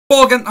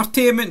Bog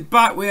Entertainment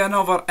back with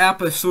another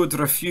episode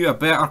review of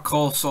Better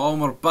Call Saul.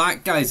 We're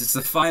back, guys. It's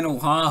the final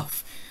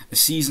half of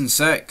season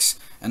 6,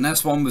 and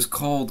this one was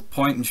called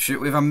Point and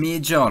Shoot. We have a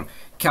major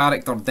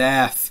character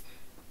death,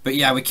 but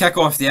yeah, we kick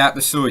off the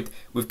episode.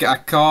 We've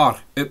got a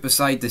car out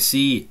beside the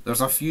sea.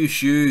 There's a few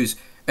shoes.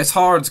 It's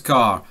Hard's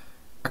car.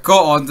 I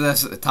caught on to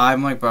this at the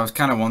time, but I was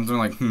kind of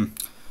wondering,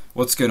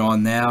 what's going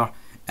on there?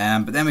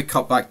 But then we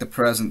cut back to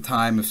present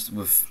time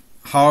with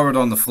Howard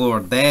on the floor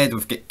dead.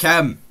 We've got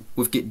Kim.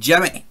 We've got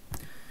Jimmy.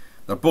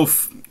 They're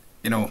both,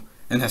 in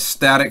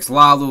hysterics.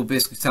 Lalo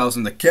basically tells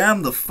him to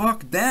calm the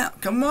fuck down.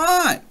 Come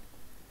on.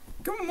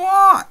 Come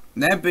on.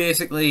 And then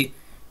basically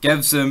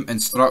gives him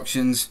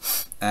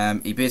instructions.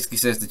 He basically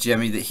says to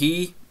Jimmy that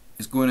he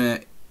is going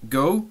to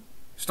go,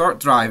 start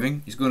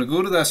driving. He's going to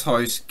go to this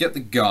house, get the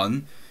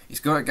gun.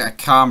 He's got to get a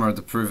camera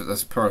to prove that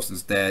this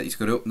person's dead. He's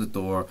got to open the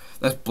door.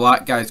 This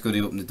black guy's going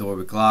to open the door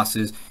with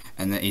glasses.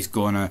 And then he's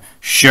going to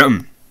shoot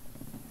him.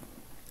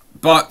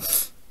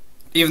 But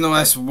even though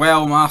this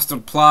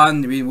well-mastered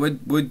plan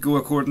would go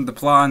according to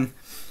plan,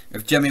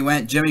 if Jimmy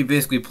went, Jimmy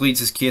basically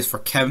pleads his case for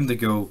Kim to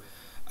go,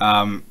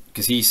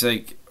 because he's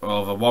like,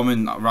 well, if a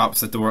woman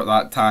raps the door at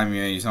that time,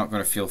 he's not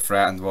going to feel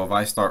threatened. Well, if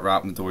I start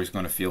rapping the door, he's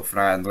going to feel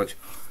threatened. Which,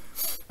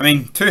 I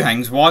mean, two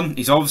things. One,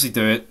 he's obviously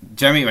doing it.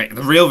 Jimmy, like,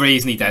 the real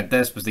reason he did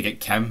this was to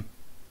get Kim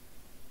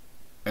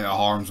out of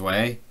harm's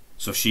way,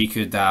 so she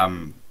could,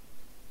 like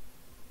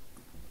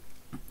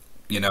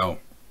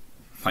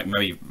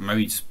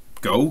maybe just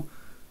go.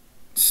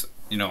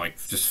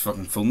 Just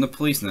fucking phone the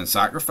police and then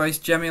sacrifice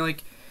Jimmy.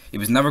 Like, he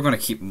was never going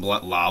to keep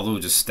let Lalo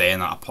just stay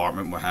in that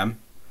apartment with him.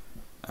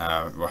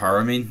 With her,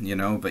 I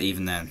mean, but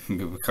even then, we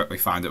quickly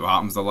find out what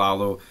happens to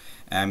Lalo.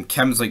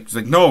 Kim's like,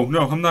 no,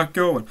 I'm not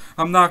going.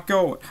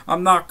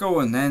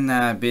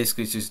 Then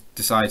basically she just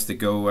decides to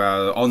go.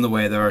 On the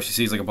way there, she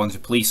sees like a bunch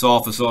of police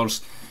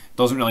officers.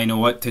 Doesn't really know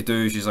what to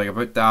do. She's like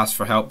about to ask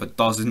for help, but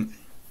doesn't.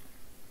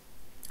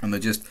 And they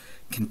just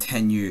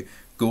continue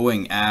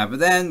going. But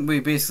then we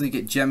basically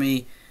get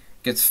Jimmy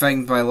gets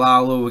fanged by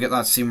Lalo. We get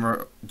that scene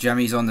where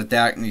Jimmy's on the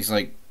deck and he's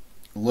like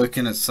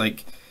looking. It's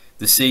like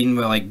the scene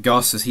where like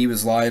Gus, as he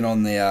was lying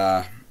on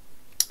the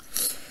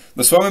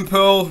swimming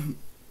pool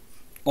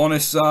on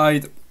his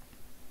side.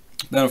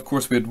 Then of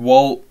course we had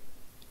Walt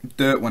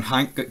do it when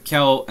Hank got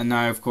killed, and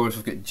now of course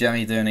we've got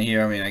Jimmy doing it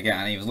here. I mean,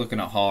 again, he was looking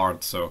at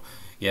Hard, so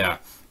yeah,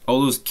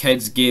 all those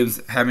kids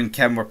games him and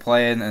Kim were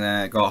playing, and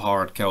then it got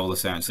Hard killed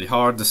essentially.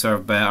 Hard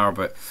deserved better,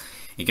 but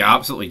he got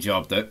absolutely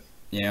jobbed it,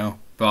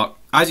 But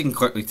as you can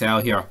quickly tell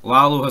here,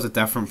 Lalo has a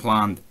different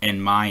plan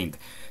in mind,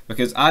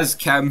 because as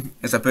Kim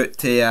is about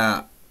to,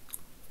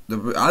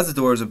 as the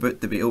door is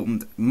about to be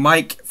opened,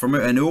 Mike from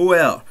out of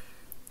nowhere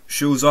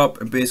shows up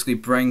and basically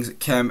brings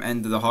Kim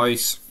into the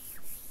house.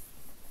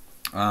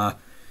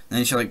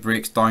 Then she like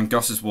breaks down.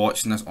 Gus is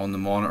watching this on the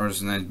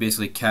monitors, and then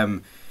basically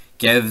Kim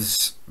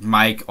gives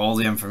Mike all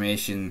the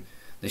information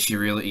that he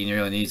really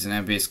needs, and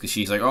then basically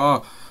she's like,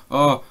 oh,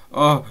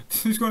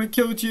 he's going to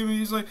kill Jimmy.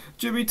 He's like,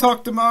 Jimmy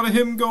talked him out of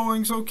him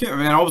going, so okay. I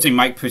mean, obviously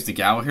Mike pushed the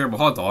gavel here, but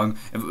hold on.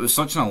 If it was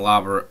such an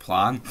elaborate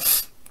plan,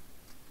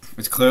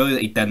 it's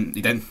clearly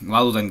that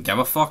Lalo didn't give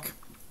a fuck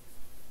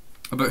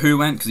about who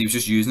went, because he was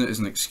just using it as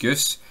an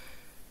excuse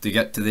to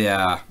get to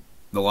the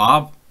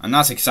lab. And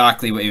that's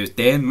exactly what he was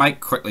doing.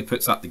 Mike quickly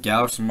puts that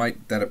together, so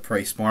Mike did it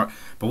pretty smart.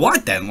 But what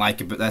I didn't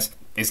like about this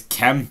is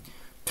Kim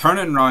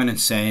turning around and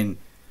saying,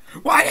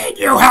 why didn't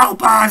you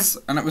help us?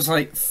 And it was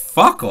like,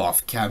 fuck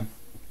off, Kim.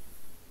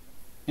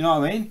 You know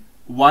what I mean?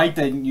 Why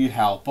didn't you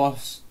help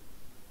us?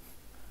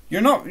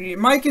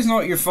 Mike is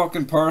not your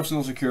fucking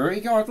personal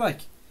security guard,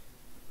 like.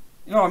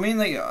 You know what I mean?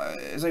 Like,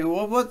 it's like,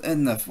 well, what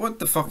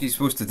the fuck are you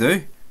supposed to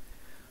do?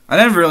 I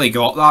never really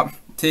got that,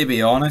 to be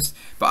honest.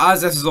 But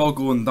as this is all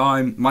going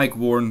down, Mike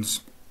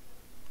warns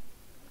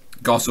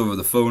Gus over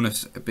the phone,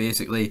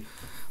 basically.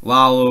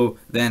 Lalo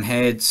then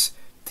heads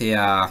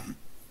to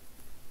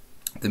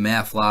the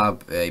meth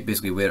lab. He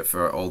basically waited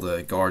for all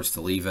the guards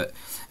to leave it,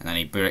 and then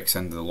he breaks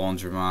into the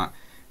laundromat,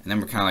 and then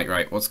we're kind of like,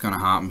 right, what's going to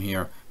happen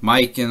here?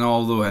 Mike and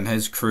Aldo and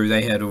his crew,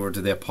 they head over to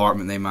the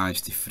apartment. They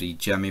manage to free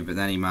Jimmy, but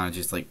then he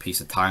manages to like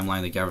piece a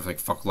timeline together, like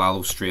fuck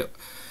Lalo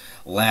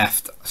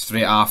left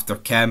straight after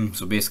Kim,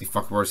 so basically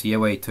fuck, where's he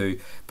away to?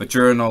 But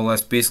during all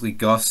this, basically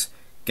Gus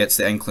gets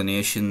the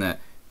inclination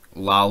that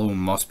Lalo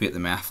must be at the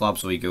meth lab,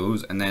 so he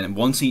goes, and then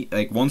once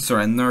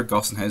they're in there,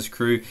 Gus and his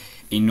crew,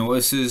 he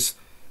notices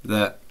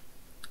that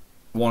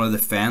one of the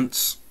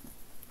fence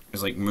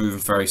is like moving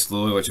very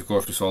slowly, which of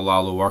course we saw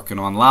Lalo working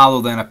on. Lalo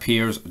then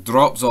appears,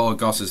 drops all of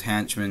Gus's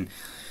henchmen,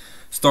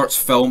 starts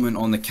filming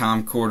on the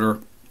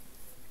camcorder,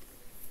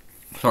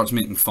 starts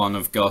making fun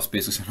of Gus,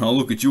 basically saying, oh,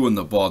 look at you in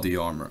the body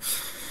armor,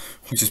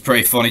 which is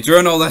pretty funny.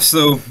 During all this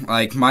though,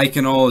 like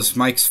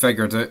Mike's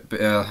figured it, but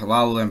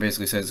Lalo then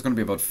basically says it's going to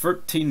be about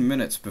 13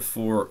 minutes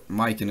before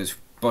Mike and his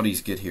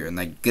buddies get here, and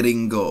that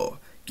gringo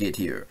get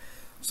here.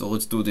 So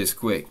let's do this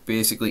quick.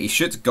 Basically, he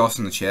shoots Gus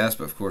in the chest,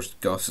 but of course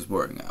Gus is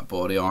wearing a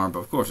body armor, but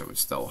of course it would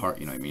still hurt,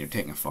 you know what I mean? You're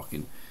taking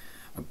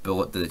a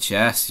bullet to the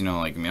chest,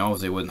 like, I mean,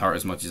 obviously it wouldn't hurt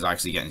as much as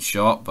actually getting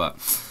shot, but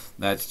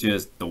That's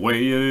just the way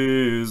it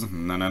is.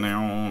 No, no,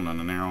 no, no,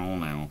 no, no,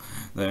 no.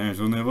 Things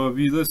will never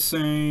be the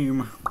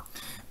same.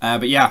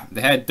 But yeah,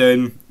 they head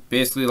down.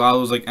 Basically,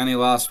 Lalo's like, any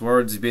last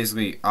words?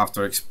 Basically,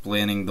 after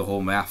explaining the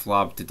whole meth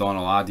lab to Don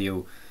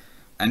Eladio.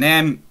 And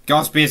then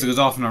Gus basically goes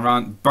off on a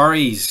rant,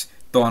 buries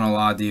Don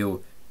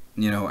Eladio,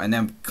 you know, and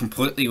then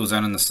completely goes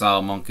in on the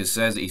Salamanca,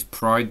 says that he's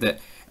proud that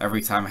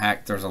every time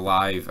Hector's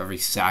alive, every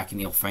second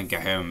he'll think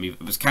of him.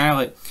 It was kind of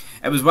like,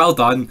 it was well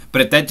done,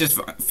 but it did just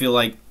feel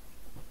like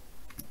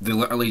they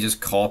literally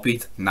just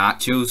copied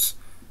Nachos.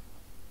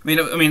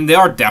 I mean, they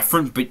are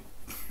different, but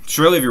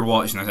surely if you're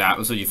watching this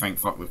episode, you think,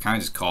 fuck, we've kind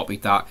of just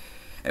copied that.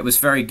 It was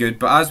very good,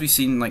 but as we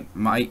seen, like,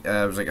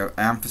 there was like an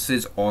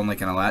emphasis on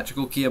like an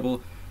electrical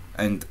cable,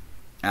 and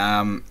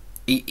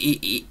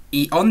he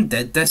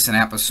undid this in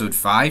episode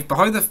 5. But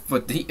how the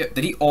fuck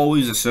did he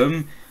always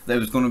assume that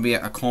it was going to be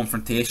a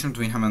confrontation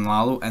between him and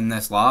Lalo in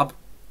this lab?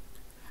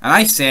 And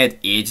I said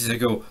ages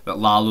ago that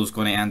Lalo's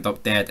going to end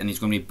up dead and he's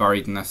going to be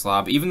buried in this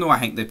lab, even though I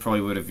think they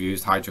probably would have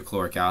used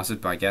hydrochloric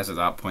acid, but I guess at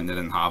that point they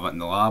didn't have it in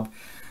the lab.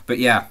 But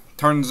yeah,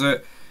 turns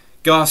out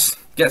Gus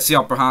gets the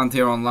upper hand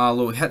here on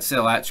Lalo, hits the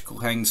electrical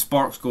thing,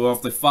 sparks go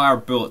off, they fire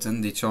bullets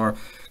into each other.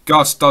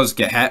 Gus does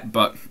get hit,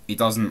 but he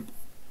doesn't.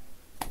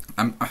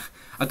 I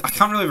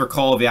can't really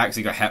recall if he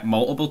actually got hit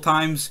multiple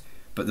times,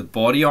 but the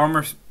body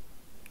armor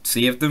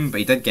saved him. But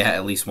he did get hit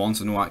at least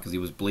once, I know that, because he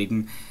was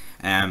bleeding.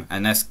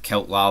 And this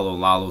killed Lalo.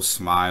 Lalo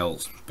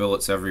smiles,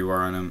 bullets everywhere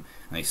on him,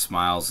 and he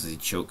smiles as he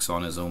chokes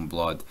on his own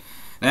blood.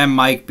 And then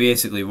Mike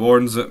basically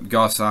warns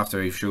Gus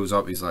after he shows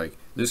up. He's like,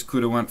 this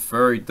could have went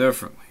very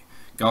differently.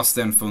 Gus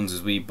then phones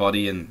his wee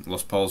buddy in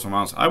Los Pollos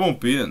Hermanos. I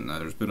won't be in.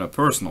 There's been a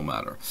personal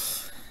matter.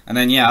 And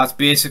then yeah, that's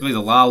basically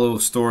the Lalo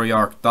story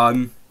arc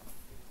done.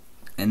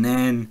 And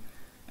then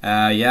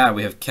yeah,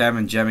 we have Kim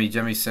and Jimmy.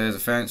 Jimmy says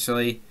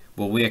eventually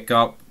we'll wake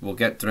up, we'll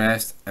get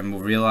dressed, and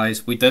we'll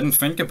realise we didn't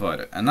think about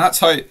it. And that's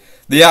how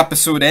the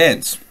episode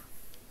ends.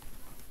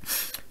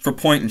 For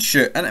point and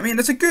shoot. And I mean,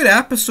 it's a good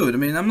episode. I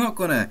mean, I'm not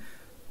going to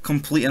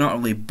complete and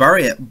utterly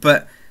bury it,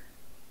 but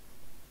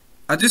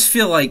I just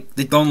feel like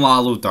they done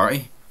Lalo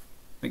dirty.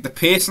 Like, the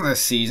pacing of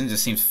this season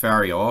just seems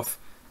very off.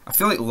 I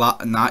feel like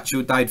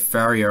Nacho died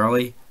very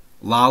early.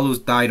 Lalo's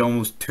died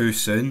almost too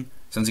soon,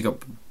 since he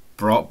got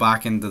brought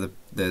back into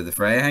the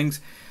fray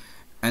things.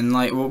 And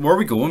like, where are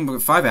we going? We've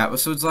got 5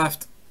 episodes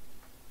left.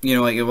 You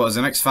know, like, what was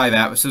the next 5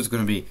 episodes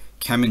going to be?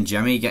 Kim and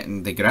Jimmy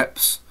getting the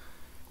grips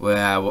with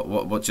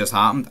what just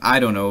happened? I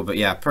don't know, but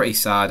yeah, pretty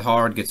sad.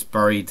 Howard gets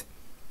buried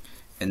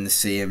in the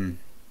same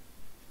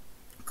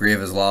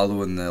grave as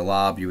Lalo in the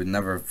lab. You would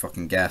never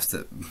fucking guess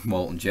that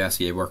Walt and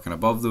Jesse are working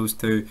above those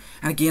two.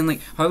 And again,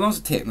 like, how long is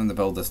it taking them to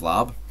build this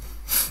lab?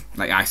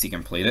 Like, actually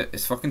complete it?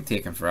 It's fucking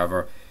taking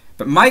forever.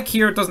 But Mike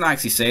here doesn't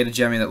actually say to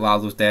Jimmy that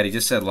Lalo's dead. He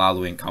just said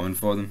Lalo ain't coming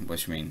for them.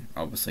 Which, I mean,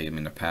 obviously,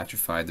 they're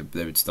petrified.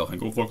 They would still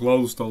think, oh fuck,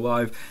 Lalo's still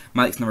alive.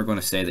 Mike's never going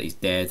to say that he's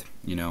dead.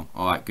 You know,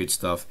 all that good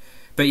stuff.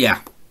 But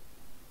yeah,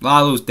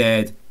 Lalo's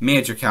dead.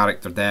 Major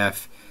character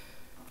death.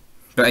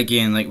 But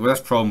again, like, with this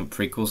problem with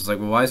prequels, it's like,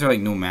 well, why is there like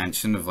no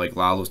mention of like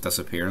Lalo's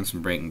disappearance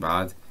in Breaking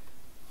Bad?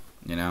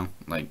 You know,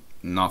 like,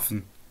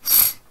 nothing.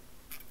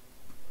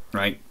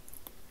 Right?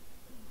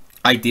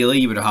 Ideally,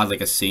 you would have had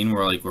like a scene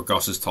where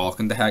Gus is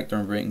talking to Hector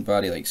in Breaking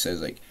Bad. He like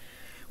says like,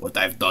 "What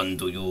I've done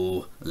to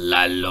you,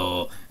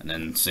 Lalo," and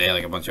then say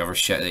like a bunch of other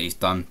shit that he's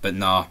done. But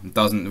no, it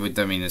doesn't.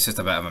 I mean, it's just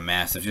a bit of a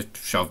mess. They've just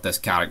shoved this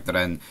character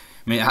in.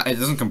 I mean, it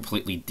doesn't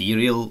completely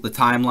derail the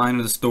timeline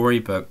of the story,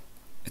 but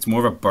it's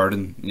more of a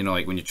burden, you know,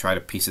 like when you try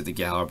to piece it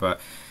together. But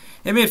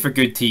it made for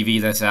good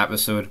TV, this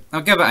episode. I'll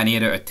give it an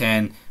 8 out of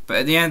 10. But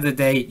at the end of the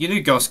day, you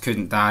knew Gus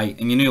couldn't die,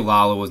 and you knew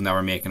Lalo was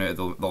never making it out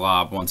of the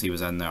lab once he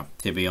was in there,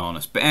 to be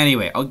honest. But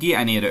anyway, I'll give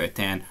it an 8 out of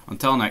 10.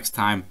 Until next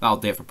time, that'll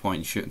do it for Point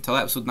and Shoot. Until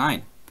episode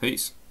 9.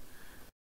 Peace.